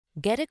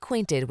Get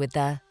acquainted with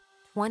the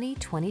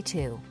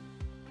 2022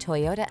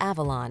 Toyota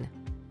Avalon.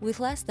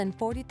 With less than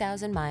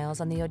 40,000 miles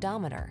on the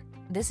odometer,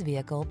 this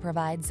vehicle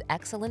provides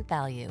excellent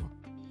value.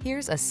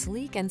 Here's a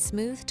sleek and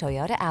smooth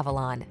Toyota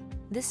Avalon.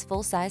 This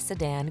full-size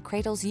sedan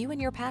cradles you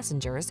and your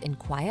passengers in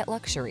quiet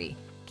luxury,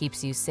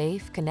 keeps you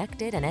safe,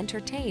 connected, and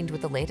entertained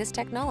with the latest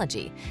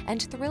technology,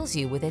 and thrills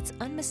you with its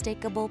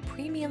unmistakable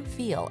premium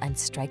feel and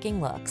striking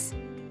looks.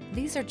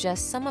 These are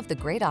just some of the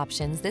great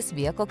options this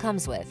vehicle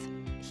comes with: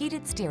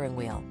 heated steering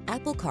wheel,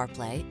 Apple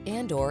CarPlay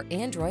and/or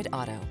Android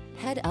Auto,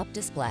 head-up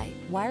display,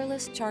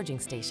 wireless charging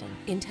station,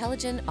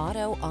 intelligent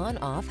auto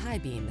on-off high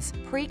beams,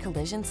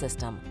 pre-collision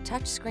system,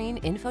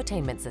 touchscreen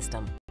infotainment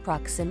system,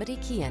 proximity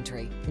key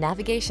entry,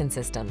 navigation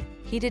system,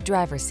 heated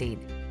driver's seat.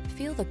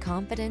 Feel the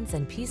confidence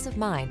and peace of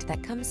mind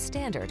that comes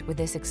standard with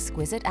this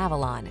exquisite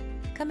Avalon.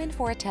 Come in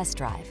for a test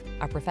drive.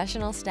 Our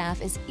professional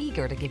staff is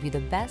eager to give you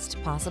the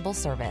best possible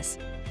service.